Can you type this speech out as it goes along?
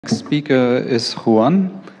Next speaker is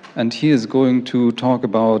Juan, and he is going to talk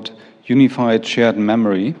about unified shared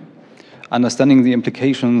memory, understanding the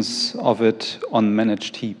implications of it on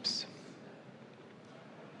managed heaps.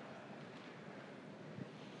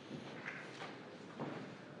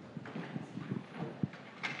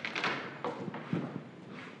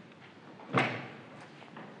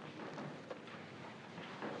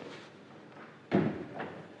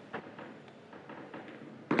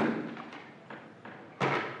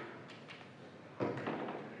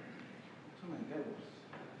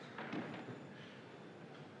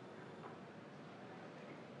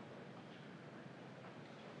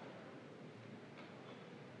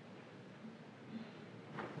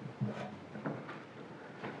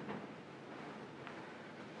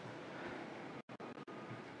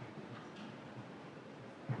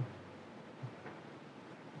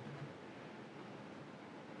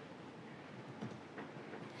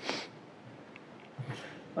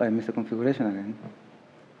 I missed the configuration again.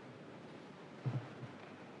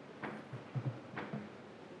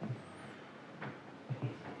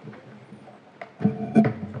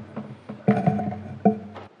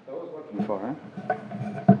 That was working before, huh?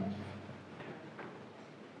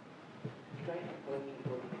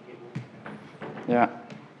 Yeah.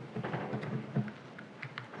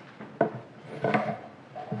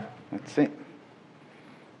 Let's see.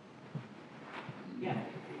 Yeah,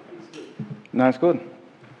 it's good. No, it's good.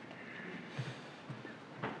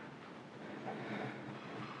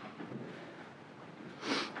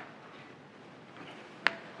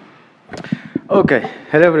 Okay,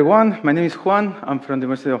 hello everyone. My name is Juan. I'm from the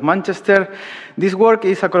University of Manchester. This work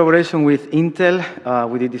is a collaboration with Intel.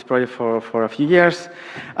 We did this project for a few years,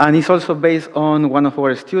 and it's also based on one of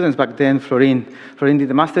our students back then, Florin. Florin did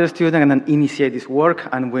the master's student and then initiated this work,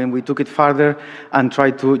 and when we took it further and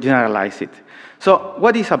tried to generalize it. So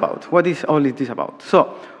what is about? What is all this about?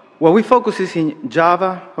 So what we focus is in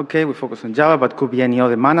Java. Okay, we focus on Java, but could be any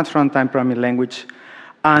other managed runtime programming language,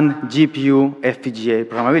 and GPU FPGA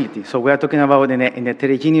programmability. So we are talking about in a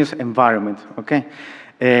heterogeneous environment, okay,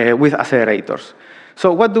 with accelerators.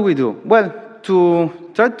 So what do we do? Well,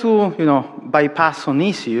 to try to bypass some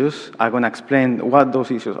issues, I'm going to explain what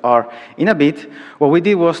those issues are in a bit. What we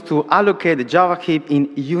did was to allocate the Java heap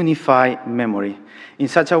in unified memory in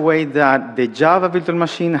such a way that the Java virtual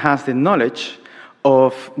machine has the knowledge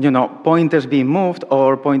of pointers being moved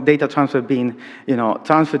or data transfer being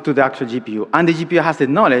transferred to the actual GPU, and the GPU has the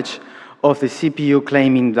knowledge of the CPU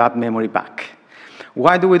claiming that memory back.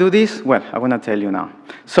 Why do we do this? Well, I'm going to tell you now.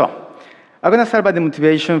 So I'm going to start by the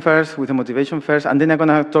motivation first, and then I'm going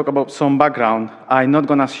to talk about some background. I'm not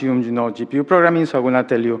going to assume GPU programming, so I'm going to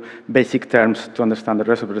tell you basic terms to understand the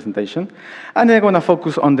rest of the presentation, and then I'm going to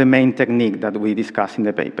focus on the main technique that we discuss in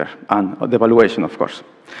the paper and the evaluation, of course.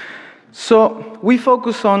 So we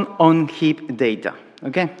focus on heap data,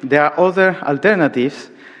 okay? There are other alternatives,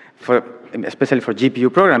 especially for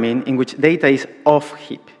GPU programming, in which data is off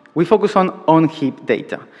heap. We focus on heap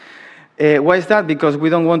data. Why is that? Because we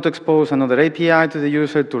don't want to expose another API to the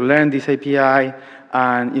user to learn this API,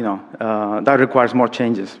 and that requires more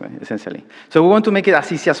changes, essentially. So we want to make it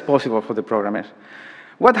as easy as possible for the programmers.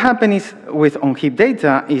 What happens with on-heap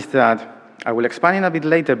data is that, I will expand in a bit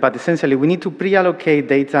later, but essentially we need to pre-allocate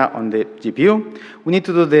data on the GPU, we need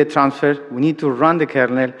to do the transfer, we need to run the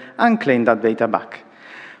kernel and claim that data back.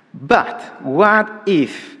 But what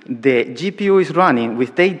if the GPU is running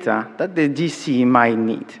with data that the GC might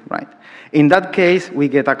need, right? In that case, we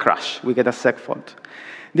get a crash, we get a seg fault.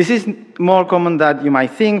 This is more common than you might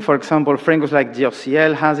think. For example, frameworks like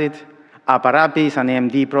GFCL has it, Aparapi is an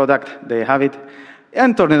AMD product, they have it,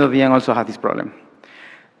 and TornadoVM also has this problem.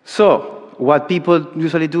 So what people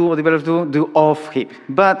usually do, or developers do off heap.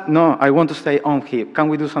 But no, I want to stay on heap. Can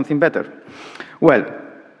we do something better? Well,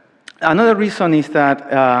 another reason is that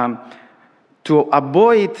to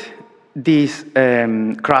avoid these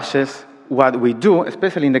crashes, what we do,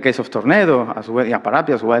 especially in the case of Tornado as well, Aparapi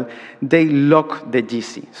as well, they lock the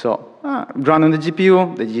GC. So run on the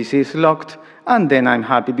GPU, the GC is locked, and then I'm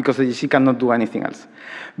happy because the GC cannot do anything else.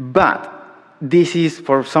 But this is,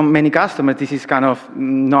 for many customers, this is kind of,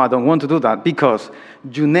 no, I don't want to do that, because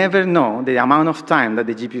you never know the amount of time that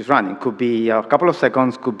the GPU is running. Could be a couple of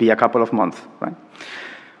seconds, could be a couple of months, right?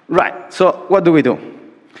 Right, so what do?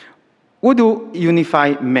 We do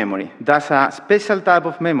unified memory. That's a special type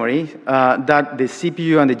of memory that the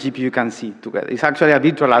CPU and the GPU can see together. It's actually a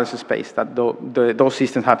virtual address space that those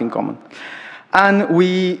systems have in common. And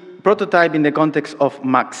we prototype in the context of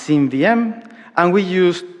MaximVM, and we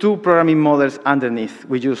use two programming models underneath.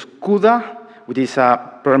 We use CUDA, which is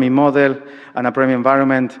a programming model and a programming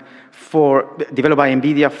environment developed by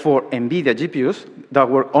NVIDIA for NVIDIA GPUs that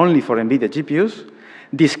work only for NVIDIA GPUs,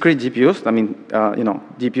 discrete GPUs, I mean,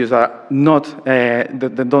 GPUs are not,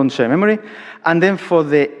 that don't share memory. And then for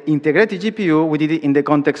the integrated GPU, we did it in the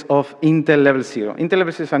context of Intel Level 0. Intel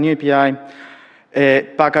Level 0 is a new API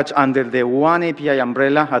packaged under the One API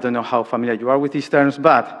umbrella. I don't know how familiar you are with these terms,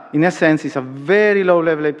 but in a sense, it's a very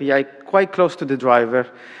low-level API, quite close to the driver,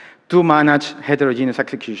 to manage heterogeneous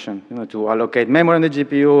execution, to allocate memory on the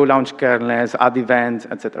GPU, launch kernels, add events,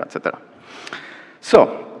 etc., etc.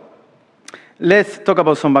 So let's talk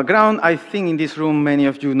about some background. I think in this room, many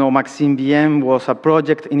of you know MaximVM was a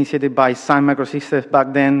project initiated by Sun Microsystems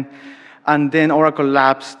back then, and then Oracle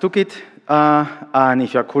Labs took it. And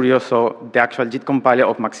if you're curious, so the actual JIT compiler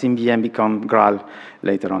of MaximVM became Graal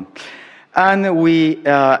later on. And we,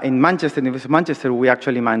 in Manchester, University of Manchester, we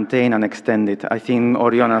actually maintain and extend it. I think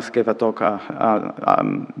Orionas gave a talk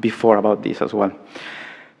before about this as well.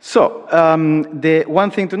 So the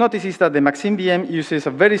one thing to notice is that the MaximVM uses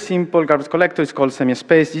a very simple garbage collector. It's called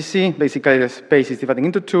semi-space GC. Basically, the space is divided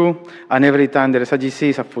into two, and every time there is a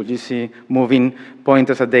GC, it's a full GC, moving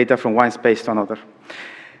pointers of data from one space to another.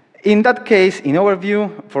 In that case, in our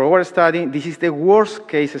view, for our study, this is the worst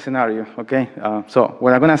case scenario, okay? So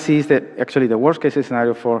what I'm going to see is actually the worst case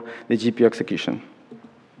scenario for the GPU execution.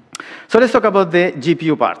 So let's talk about the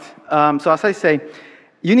GPU part. So as I say,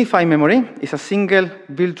 unified memory is a single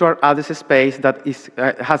virtual address space that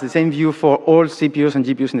has the same view for all CPUs and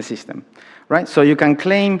GPUs in the system, right? So you can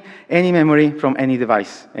claim any memory from any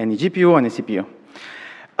device, any GPU, any CPU.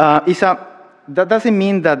 That doesn't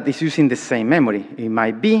mean that it's using the same memory. It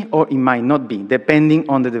might be or it might not be, depending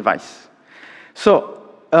on the device. So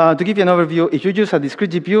to give you an overview, if you use a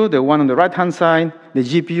discrete GPU, the one on the right-hand side, the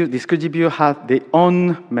discrete GPU has their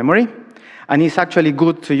own memory, and it's actually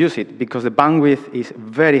good to use it because the bandwidth is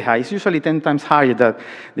very high. It's usually 10 times higher than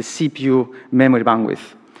the CPU memory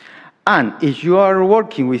bandwidth. And if you are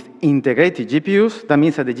working with integrated GPUs, that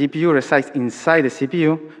means that the GPU resides inside the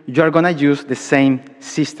CPU, you are going to use the same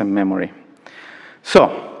system memory.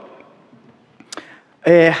 So,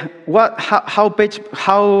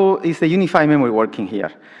 how is the unified memory working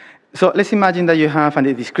here? So let's imagine that you have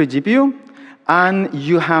a discrete GPU, and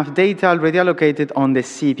you have data already allocated on the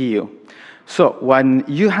CPU. So when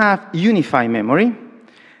you have unified memory,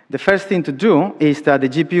 the first thing to do is that the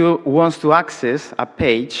GPU wants to access a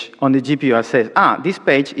page on the GPU and says, this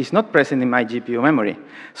page is not present in my GPU memory.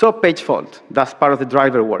 So page fault, that's part of the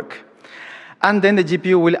driver work. And then the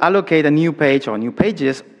GPU will allocate a new page or new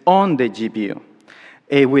pages on the GPU.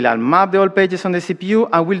 It will unmap the old pages on the CPU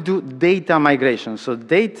and will do data migration. So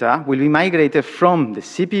data will be migrated from the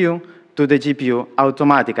CPU to the GPU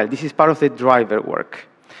automatically. This is part of the driver work.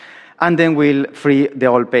 And then we'll free the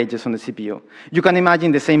old pages on the CPU. You can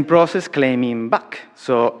imagine the same process claiming back.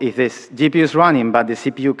 So if this GPU is running, but the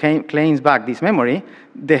CPU claims back this memory,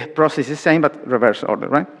 the process is the same, but reverse order,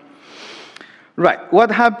 right? Right, what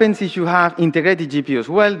happens if you have integrated GPUs?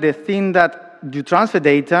 Well, the thing that you transfer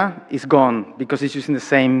data is gone because it's using the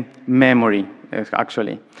same memory,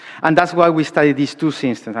 actually. And that's why we study these two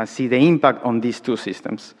systems and see the impact on these two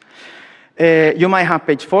systems. You might have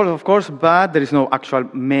page fault, of course, but there is no actual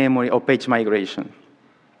memory or page migration.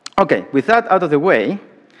 Okay, with that out of the way,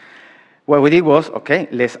 what we did was, okay,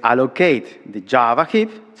 let's allocate the Java heap.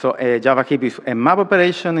 So Java heap is a map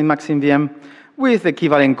operation in MaximVM with the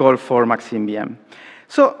equivalent call for MaximVM.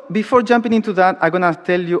 So before jumping into that, I'm going to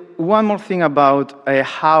tell you one more thing about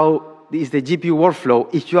how is the GPU workflow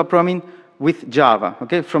if you are programming with Java,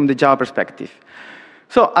 okay, from the Java perspective.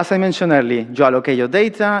 So as I mentioned earlier, you allocate your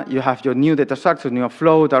data, you have your new data structure, new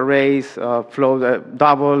float, arrays, float,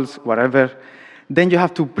 doubles, whatever. Then you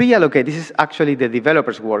have to pre-allocate, this is actually the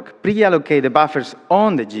developer's work, pre-allocate the buffers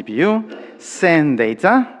on the GPU, send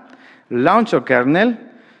data, launch your kernel,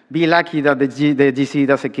 be lucky that the GC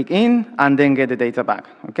doesn't kick in, and then get the data back.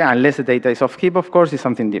 Okay? Unless the data is off heap, of course, it's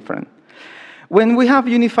something different. When we have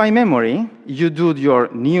unified memory, you do your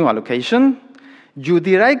new allocation, you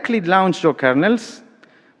directly launch your kernels,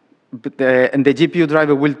 and the GPU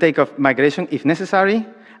driver will take off migration if necessary,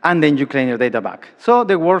 and then you claim your data back. So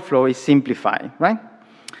the workflow is simplified, right?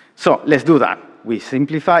 So let's do that. We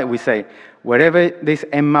simplify, we say, wherever this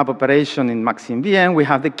mmap operation in MaximVM, we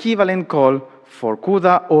have the equivalent call for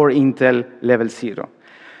CUDA or Intel level 0.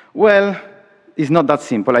 Well, it's not that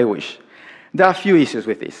simple, I wish. There are a few issues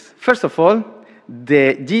with this. First of all,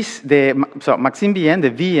 MaximVM,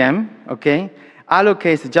 the VM, okay,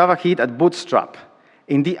 allocates the Java heap at bootstrap.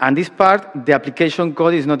 And this part, the application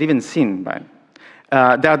code is not even seen. Right?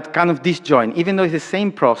 They are kind of disjoint. Even though it's the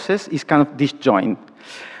same process, it's kind of disjoint.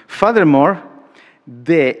 Furthermore,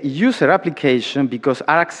 the user application, because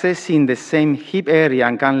are accessing the same heap area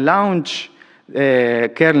and can launch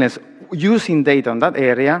kernels using data on that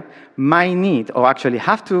area, might need, or actually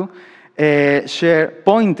have to, share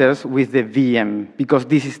pointers with the VM, because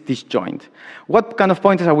this is disjoint. What kind of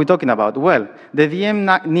pointers are we talking about? Well, the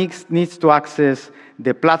VM needs to access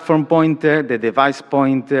the platform pointer, the device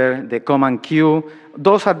pointer, the command queue.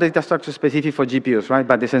 Those are data structures specific for GPUs, right?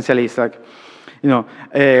 But essentially, it's like,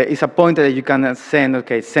 it's a pointer that you can send,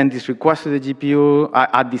 okay, send this request to the GPU,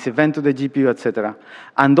 add this event to the GPU, etc.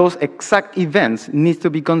 And those exact events need to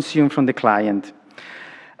be consumed from the client.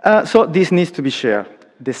 So this needs to be shared.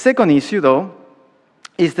 The second issue, though,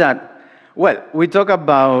 is that, well, we talk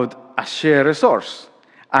about a shared resource.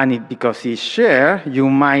 And because it's shared, you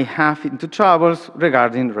might have into troubles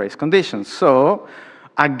regarding race conditions. So,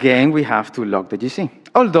 again, we have to lock the GC.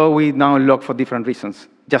 Although we now lock for different reasons,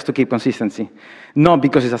 just to keep consistency. Not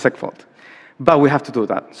because it's a seg fault. But we have to do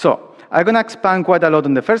that. So, I'm going to expand quite a lot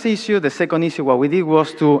on the first issue. The second issue, what we did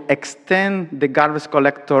was to extend the garbage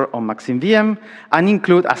collector on MaximVM and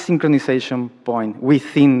include a synchronization point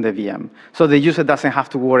within the VM. So the user doesn't have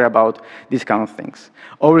to worry about these kind of things.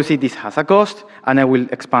 Obviously, this has a cost, and I will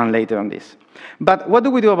expand later on this. But what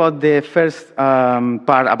do we do about the first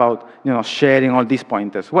part about sharing all these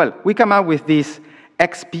pointers? Well, we come up with this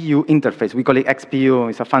XPU interface. We call it XPU.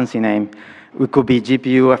 It's a fancy name. It could be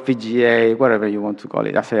GPU, FPGA, whatever you want to call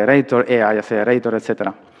it, accelerator, AI accelerator,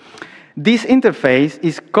 etc. This interface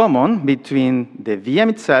is common between the VM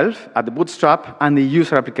itself at the bootstrap and the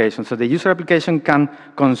user application. So the user application can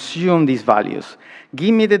consume these values.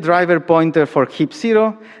 Give me the driver pointer for heap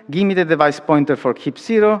 0, give me the device pointer for heap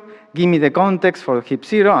 0, give me the context for heap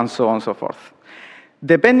 0, and so on and so forth.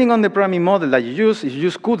 Depending on the programming model that you use, if you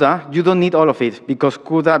use CUDA, you don't need all of it, because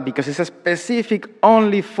CUDA, because it's a specific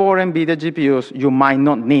only for NVIDIA GPUs, you might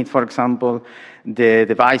not need, for example, the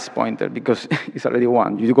device pointer, because it's already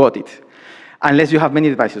one, you got it. Unless you have many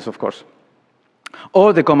devices, of course.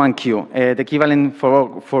 Or the command queue. The equivalent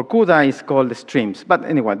for CUDA is called the streams. But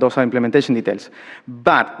anyway, those are implementation details.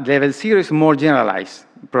 But level 0 is more generalized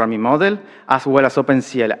programming model, as well as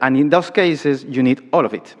OpenCL. And in those cases, you need all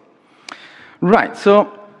of it. Right, so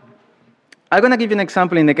I'm going to give you an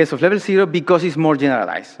example in the case of level 0 because it's more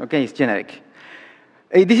generalized, okay, it's generic.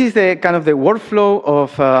 This is the kind of the workflow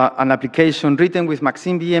of an application written with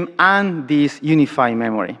MaximVM and this unified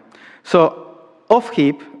memory. So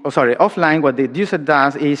offline, what the user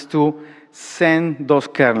does is to send those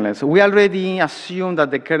kernels. We already assume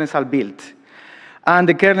that the kernels are built. And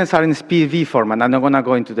the kernels are in SPV format. I'm not going to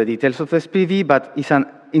go into the details of the SPV, but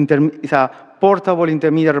it's a portable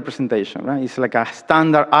intermediate representation, right? It's like a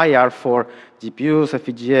standard IR for GPUs,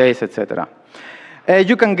 FPGAs, etc.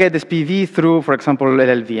 You can get the SPV through, for example,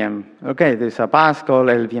 LLVM. Okay, there's a path called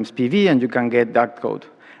LLVM SPV, and you can get that code.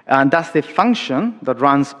 And that's the function that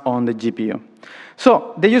runs on the GPU.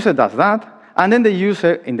 So the user does that, and then the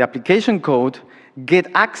user, in the application code, get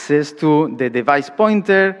access to the device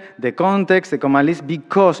pointer, the context, the command list,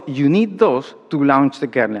 because you need those to launch the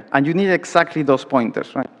kernel. And you need exactly those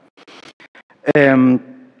pointers, right?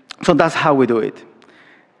 So that's how we do it.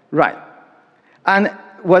 Right. And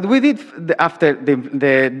what we did after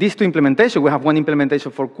these two implementations, we have one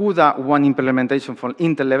implementation for CUDA, one implementation for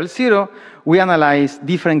Intel Level 0, we analyzed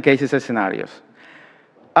different cases and scenarios.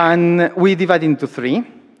 And we divide into 3.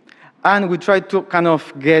 And we try to kind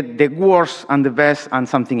of get the worst and the best and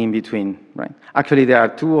something in between, right? Actually, there are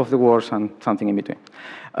 2 of the worst and something in between.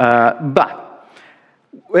 But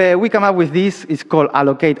we come up with this. It's called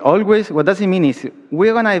allocate always. What does it mean is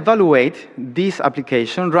we're going to evaluate this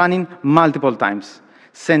application running multiple times,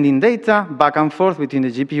 sending data back and forth between the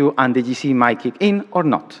GPU and the GC might kick in or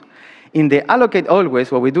not. In the allocate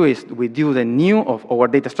always, what we do is we do the new of our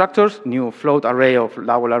data structures, new float array or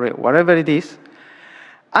double array, whatever it is,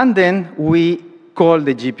 and then we call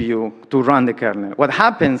the GPU to run the kernel. What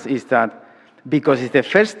happens is that because it's the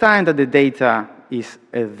first time that the data is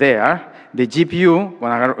there, the GPU,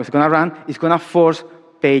 when it's going to run, is going to force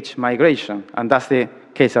page migration. And that's the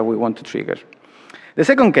case that we want to trigger. The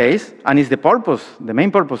second case, and it's the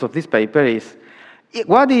main purpose of this paper is,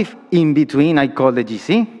 what if in between I call the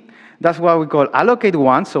GC? That's what we call allocate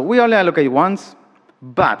once. So we only allocate once,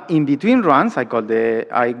 but in between runs, I'm going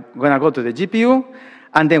to go to the GPU,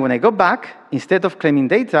 and then when I go back, instead of claiming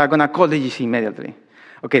data, I'm going to call the GC immediately.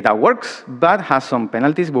 Okay, that works, but has some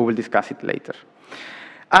penalties. We will discuss it later.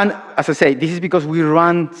 And as I say, this is because we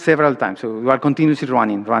run several times. So we are continuously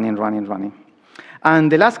running.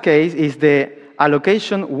 And the last case is the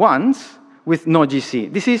allocation once with no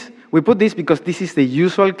GC. We put this because this is the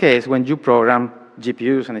usual case when you program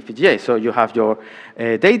GPUs and FPGAs. So you have your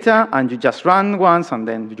data, and you just run once, and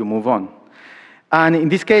then you move on. And in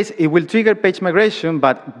this case, it will trigger page migration,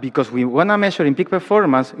 but because we want to measure in peak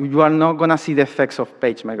performance, you are not going to see the effects of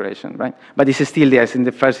page migration, right? But it's still there, it's in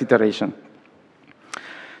the first iteration.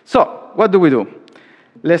 So what do we do?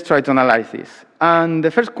 Let's try to analyze this. And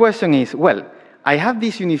the first question is, well, I have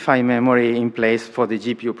this unified memory in place for the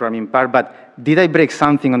GPU programming part, but did I break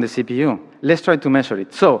something on the CPU? Let's try to measure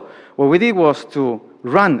it. So what we did was to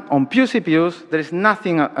run on pure CPUs. There is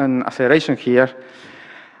nothing on acceleration here,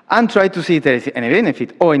 and try to see if there is any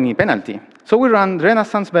benefit or any penalty. So we run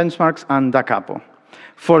Renaissance benchmarks and Da Capo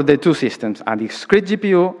for the two systems, a discrete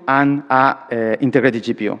GPU and an integrated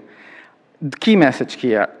GPU. The key message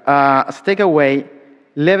here, as a takeaway,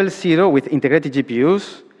 level 0 with integrated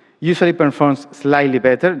GPUs usually performs slightly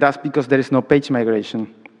better. That's because there is no page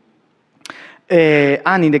migration.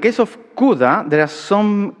 And in the case of CUDA, there are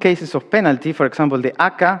some cases of penalty. For example, the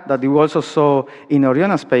ACA that we also saw in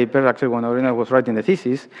Oriona's paper, actually when Oriona was writing the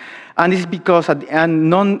thesis. And this is because of a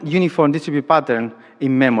non-uniform distributed pattern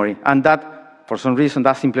in memory. And that, for some reason,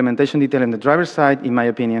 that's implementation detail on the driver side, in my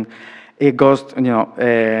opinion. It goes,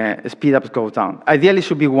 speed ups go down. Ideally, it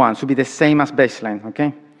should be 1, should be the same as baseline,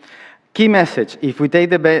 okay? Key message, if we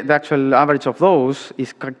take the actual average of those,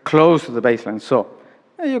 it's close to the baseline. So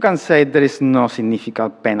you can say there is no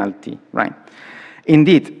significant penalty, right?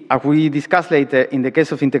 Indeed, as we discuss later, in the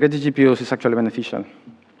case of integrated GPUs, it's actually beneficial.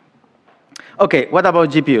 Okay, what about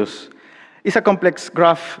GPUs? It's a complex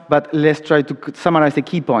graph, but let's try to summarize the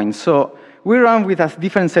key points. So we run with a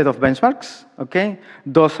different set of benchmarks, okay?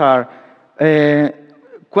 Those are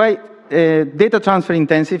quite data transfer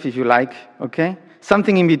intensive, if you like, okay?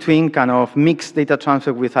 Something in between, kind of mixed data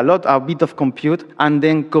transfer with a bit of compute, and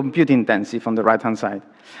then compute intensive on the right-hand side.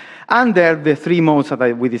 And there are the 3 modes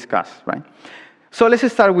that we discussed, right? So let's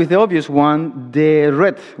start with the obvious one, the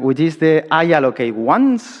red, which is the I allocate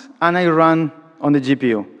once, and I run on the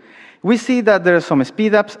GPU. We see that there are some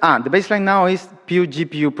speedups. The baseline now is pure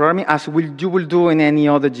GPU programming, as you will do in any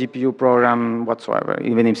other GPU program whatsoever,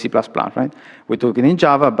 even in C++, right? We took it in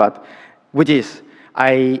Java, but which is,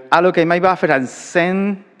 I allocate my buffer and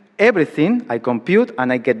send everything, I compute,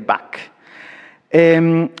 and I get back.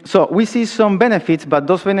 So we see some benefits, but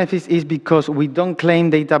those benefits is because we don't claim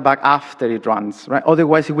data back after it runs, right?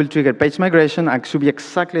 Otherwise, it will trigger page migration, and it should be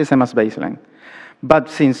exactly the same as baseline. But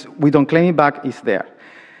since we don't claim it back, it's there.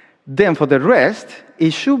 Then for the rest,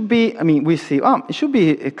 it should be, we see, it should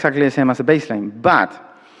be exactly the same as the baseline,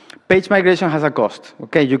 but page migration has a cost,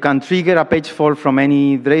 okay? You can trigger a page fault from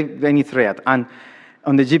any thread, and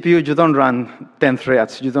on the GPU, you don't run 10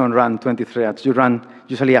 threads, you don't run 20 threads, you run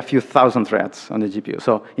usually a few thousand threads on the GPU.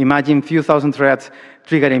 So imagine a few thousand threads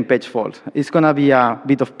triggering page fault. It's going to be a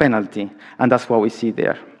bit of penalty, and that's what we see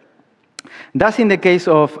there. That's in the case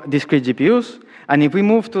of discrete GPUs, and if we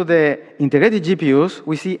move to the integrated GPUs,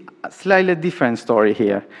 we see a slightly different story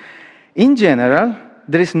here. In general,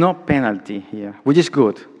 there is no penalty here, which is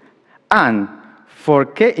good. And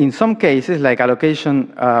in some cases, like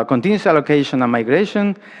allocation, continuous allocation and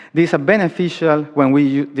migration, this is beneficial when we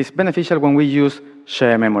use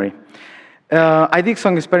shared memory. I did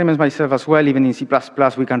some experiments myself as well. Even in C++,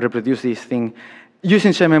 we can reproduce this thing.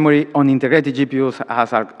 Using shared memory on integrated GPUs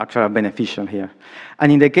has actually beneficial here.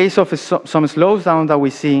 And in the case of some slowdown that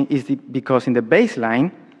we see is because in the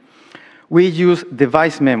baseline, we use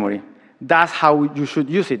device memory. That's how you should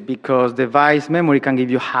use it, because device memory can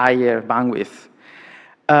give you higher bandwidth.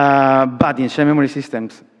 But in shared memory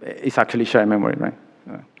systems, it's actually shared memory, right?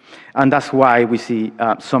 And that's why we see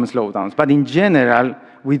some slowdowns. But in general,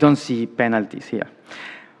 we don't see penalties here.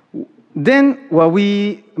 Then what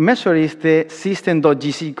we measure is the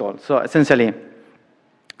system.gc call. So essentially,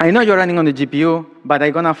 I know you're running on the GPU, but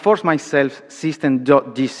I'm going to force myself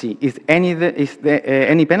system.gc. Is there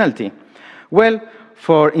any penalty? Well,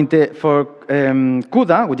 for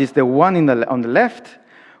CUDA, which is the one on the left,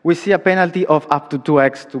 we see a penalty of up to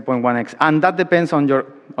 2x, 2.1x, and that depends on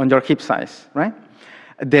your heap size, right?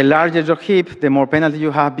 The larger your heap, the more penalty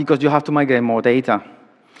you have because you have to migrate more data.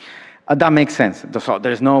 That makes sense. So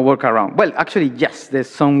there's no workaround. Well, actually, yes, there's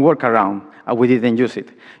some workaround. We didn't use it.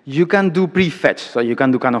 You can do prefetch, so you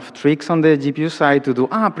can do kind of tricks on the GPU side to do,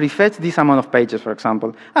 prefetch this amount of pages, for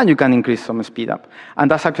example, and you can increase some speed up.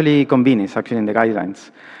 And that's actually convenient, it's actually in the guidelines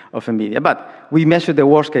of NVIDIA. But we measured the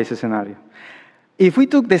worst case scenario. If we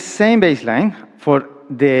took the same baseline for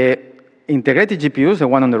the integrated GPUs, the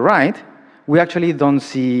one on the right, we actually don't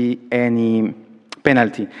see any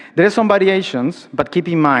penalty. There are some variations, but keep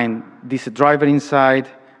in mind, this driver inside,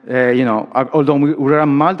 although we run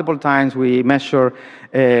multiple times, we measure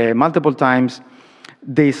multiple times,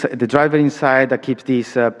 the driver inside that keeps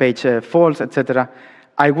these page faults, etc.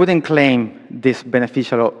 I wouldn't claim this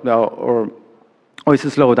beneficial or it's a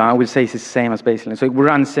slowdown. I will say it's the same as baseline. So it will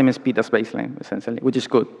run same speed as baseline, essentially, which is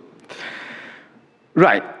good.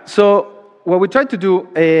 Right. So what we try to do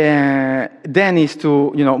then is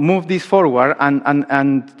to move this forward and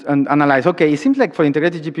analyze, okay, it seems like for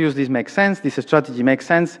integrated GPUs this makes sense, this strategy makes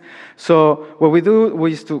sense. So what we do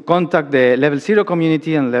is to contact the level 0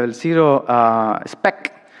 community and level 0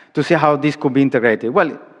 spec to see how this could be integrated.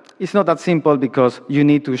 Well, it's not that simple because you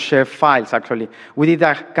need to share files, actually. We did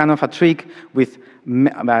a kind of a trick with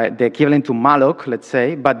the equivalent to malloc, let's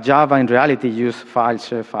say, but Java in reality uses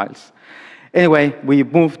share files. Anyway, we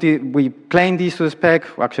claimed this to the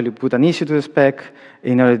spec, we actually put an issue to the spec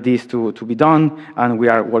in order this to be done, and we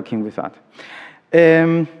are working with that.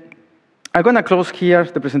 I'm going to close here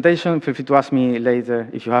the presentation. Feel free to ask me later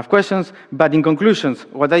if you have questions. But in conclusions,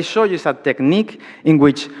 what I show you is a technique in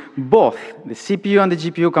which both the CPU and the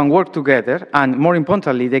GPU can work together, and more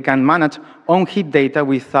importantly, they can manage on-heap data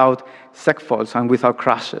without seg faults and without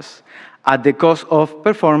crashes, at the cost of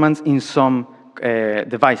performance in some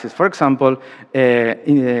devices, for example,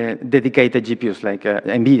 dedicated GPUs like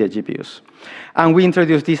NVIDIA GPUs. And we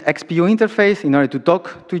introduced this XPU interface in order to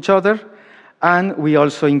talk to each other, and we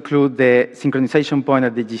also include the synchronization point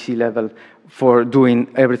at the GC level for doing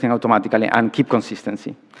everything automatically and keep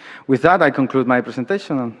consistency. With that, I conclude my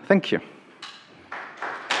presentation, and thank you.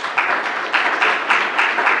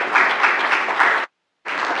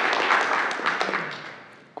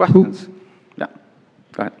 Questions? Yeah,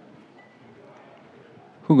 go ahead.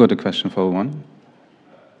 Who got a question for Juan?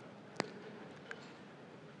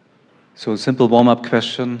 So simple warm-up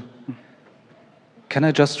question. Can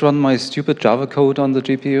I just run my stupid Java code on the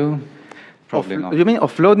GPU? Probably not. You mean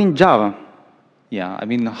offloading Java? Yeah, I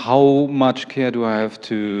mean, how much care do I have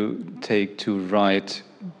to take to write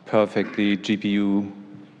perfectly GPU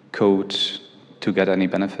code to get any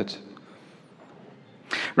benefit?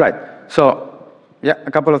 Right. So, yeah,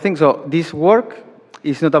 a couple of things. So this work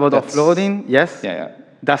is not about offloading. Yes? Yeah.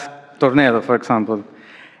 That's Tornado, for example.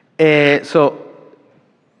 So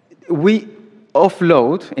we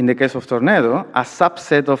offload, in the case of Tornado, a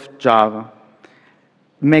subset of Java.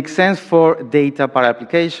 Makes sense for data para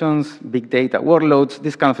applications, big data workloads,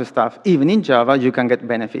 this kind of stuff. Even in Java, you can get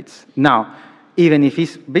benefits. Now, even if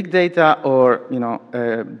it's big data or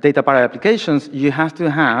data para applications, you have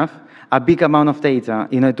to have a big amount of data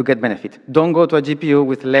in order to get benefit. Don't go to a GPU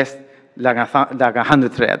with less like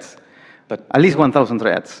 100 threads. But at least 1,000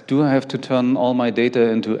 threads. Do I have to turn all my data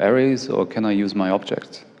into arrays, or can I use my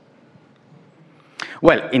objects?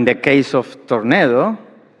 Well, in the case of Tornado,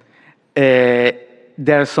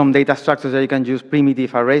 there are some data structures that you can use,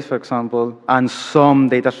 primitive arrays, for example, and some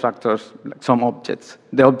data structures, like some objects.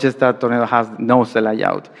 The objects that Tornado has knows the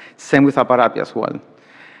layout. Same with Aparapi as well.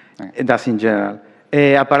 Okay. That's in general.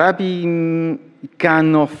 Aparapi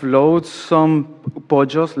can offload some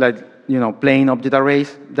POJOs, like plain object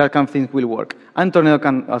arrays. That kind of things will work. And Tornado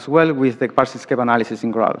can as well with the parse escape analysis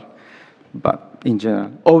in Graal. But in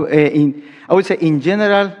general, I would say in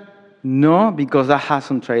general, no, because that has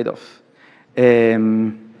some trade-off.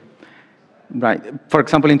 Right. For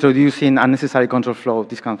example, introducing unnecessary control flow,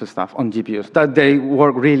 this kind of stuff on GPUs. That they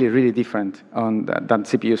work really, really different than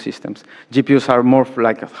CPU systems. GPUs are more for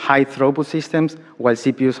like high throughput systems, while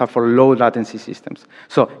CPUs are for low latency systems.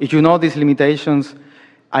 So if you know these limitations,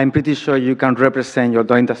 I'm pretty sure you can represent your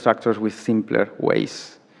data structures with simpler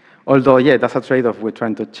ways. Although, yeah, that's a trade-off we're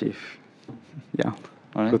trying to achieve. Yeah,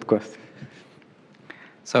 all right. Good question.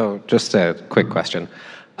 So just a quick question.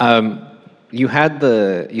 You said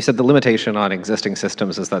the limitation on existing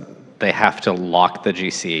systems is that they have to lock the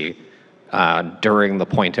GC during the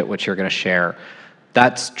point at which you're going to share.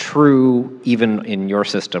 That's true even in your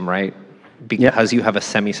system, right? Because you have a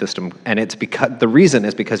semi-system, and the reason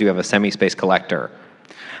is because you have a semi-space collector.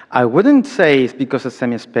 I wouldn't say it's because of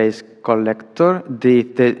semi-space collector.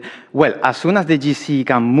 Well, as soon as the GC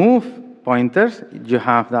can move pointers, you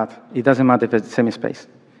have that. It doesn't matter if it's semi-space,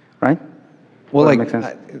 right? Well,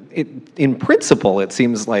 in principle, it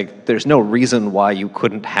seems like there's no reason why you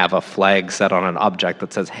couldn't have a flag set on an object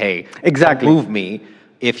that says, hey, move me,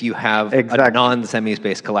 if you have a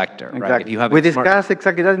non-semi-space collector, right? If you have we discussed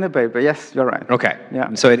exactly that in the paper. Yes, you're right. Okay.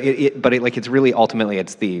 Yeah. So it's really ultimately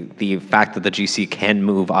it's the fact that the GC can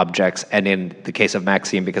move objects, and in the case of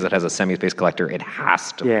Maxime, because it has a semi-space collector, it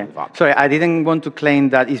has to move objects. Sorry, I didn't want to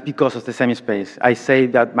claim that it's because of the semi-space. I say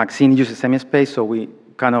that Maxime uses semi-space, so we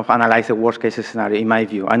kind of analyze the worst case scenario, in my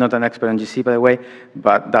view. I'm not an expert on GC, by the way,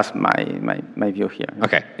 but that's my view here.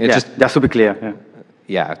 Okay. Just to be clear.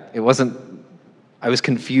 Yeah, it wasn't. I was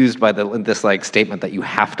confused by this like statement that you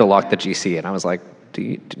have to lock the GC, and I was like, do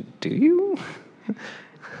you?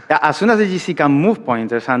 Yeah, as soon as the GC can move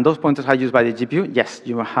pointers, and those pointers are used by the GPU, yes,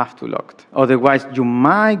 you have to lock it. Otherwise, you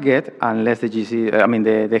might get, unless the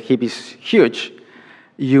GC, the heap is huge,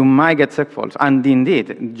 you might get segfaults. And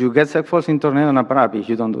indeed, you get segfaults in Tornado and Aparapi if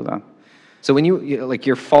you don't do that. So when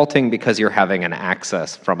you're faulting because you're having an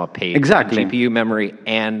access from a page exactly. in GPU memory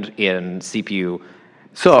and in CPU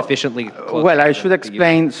sufficiently close. Well, I should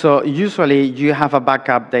explain. So usually you have a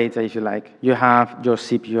backup data, if you like. You have your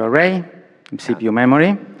CPU array, CPU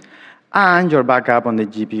memory, and your backup on the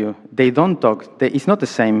GPU. They don't talk. It's not the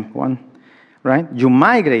same one, right? You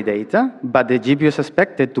migrate data, but the GPU is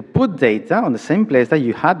expected to put data on the same place that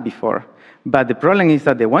you had before. But the problem is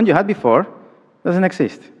that the one you had before doesn't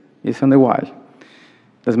exist. It's on the while.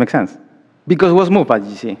 Does it make sense? Because it was moved by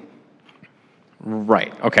GC.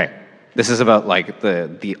 Right, okay. This is about like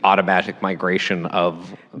the automatic migration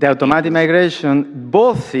of... The automatic migration,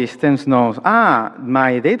 both systems know,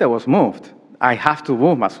 my data was moved. I have to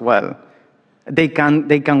move as well. They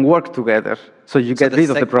can work together, so you get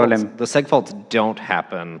rid of the problem. The segfaults don't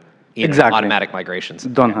happen in automatic migrations.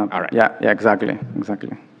 Don't happen. All right. Yeah, exactly.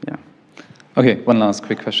 Yeah. Okay, one last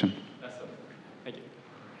quick question. Thank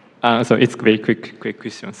you. So it's a very quick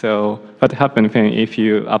question. So what happens if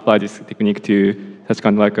you apply this technique to such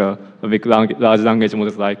kind of like a big large language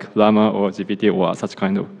models like Llama or GPT or such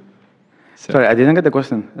kind of? So. Sorry, I didn't get the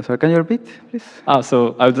question. Sorry, can you repeat, please?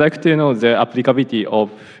 So I would like to know the applicability of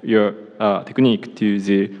your technique to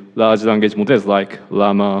the large language models like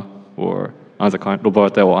Llama or another kind,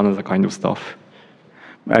 Roberta or another kind of stuff.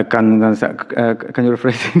 Can you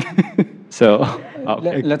rephrase it? So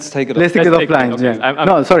let's take it. Let's take it offline. Okay. Yeah.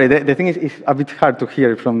 No, sorry. The thing is, it's a bit hard to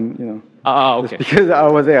hear from okay. Because I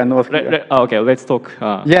was there and was okay, let's talk.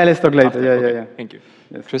 Yeah, let's talk later. Yeah. Thank you.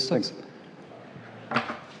 Yes. Christos.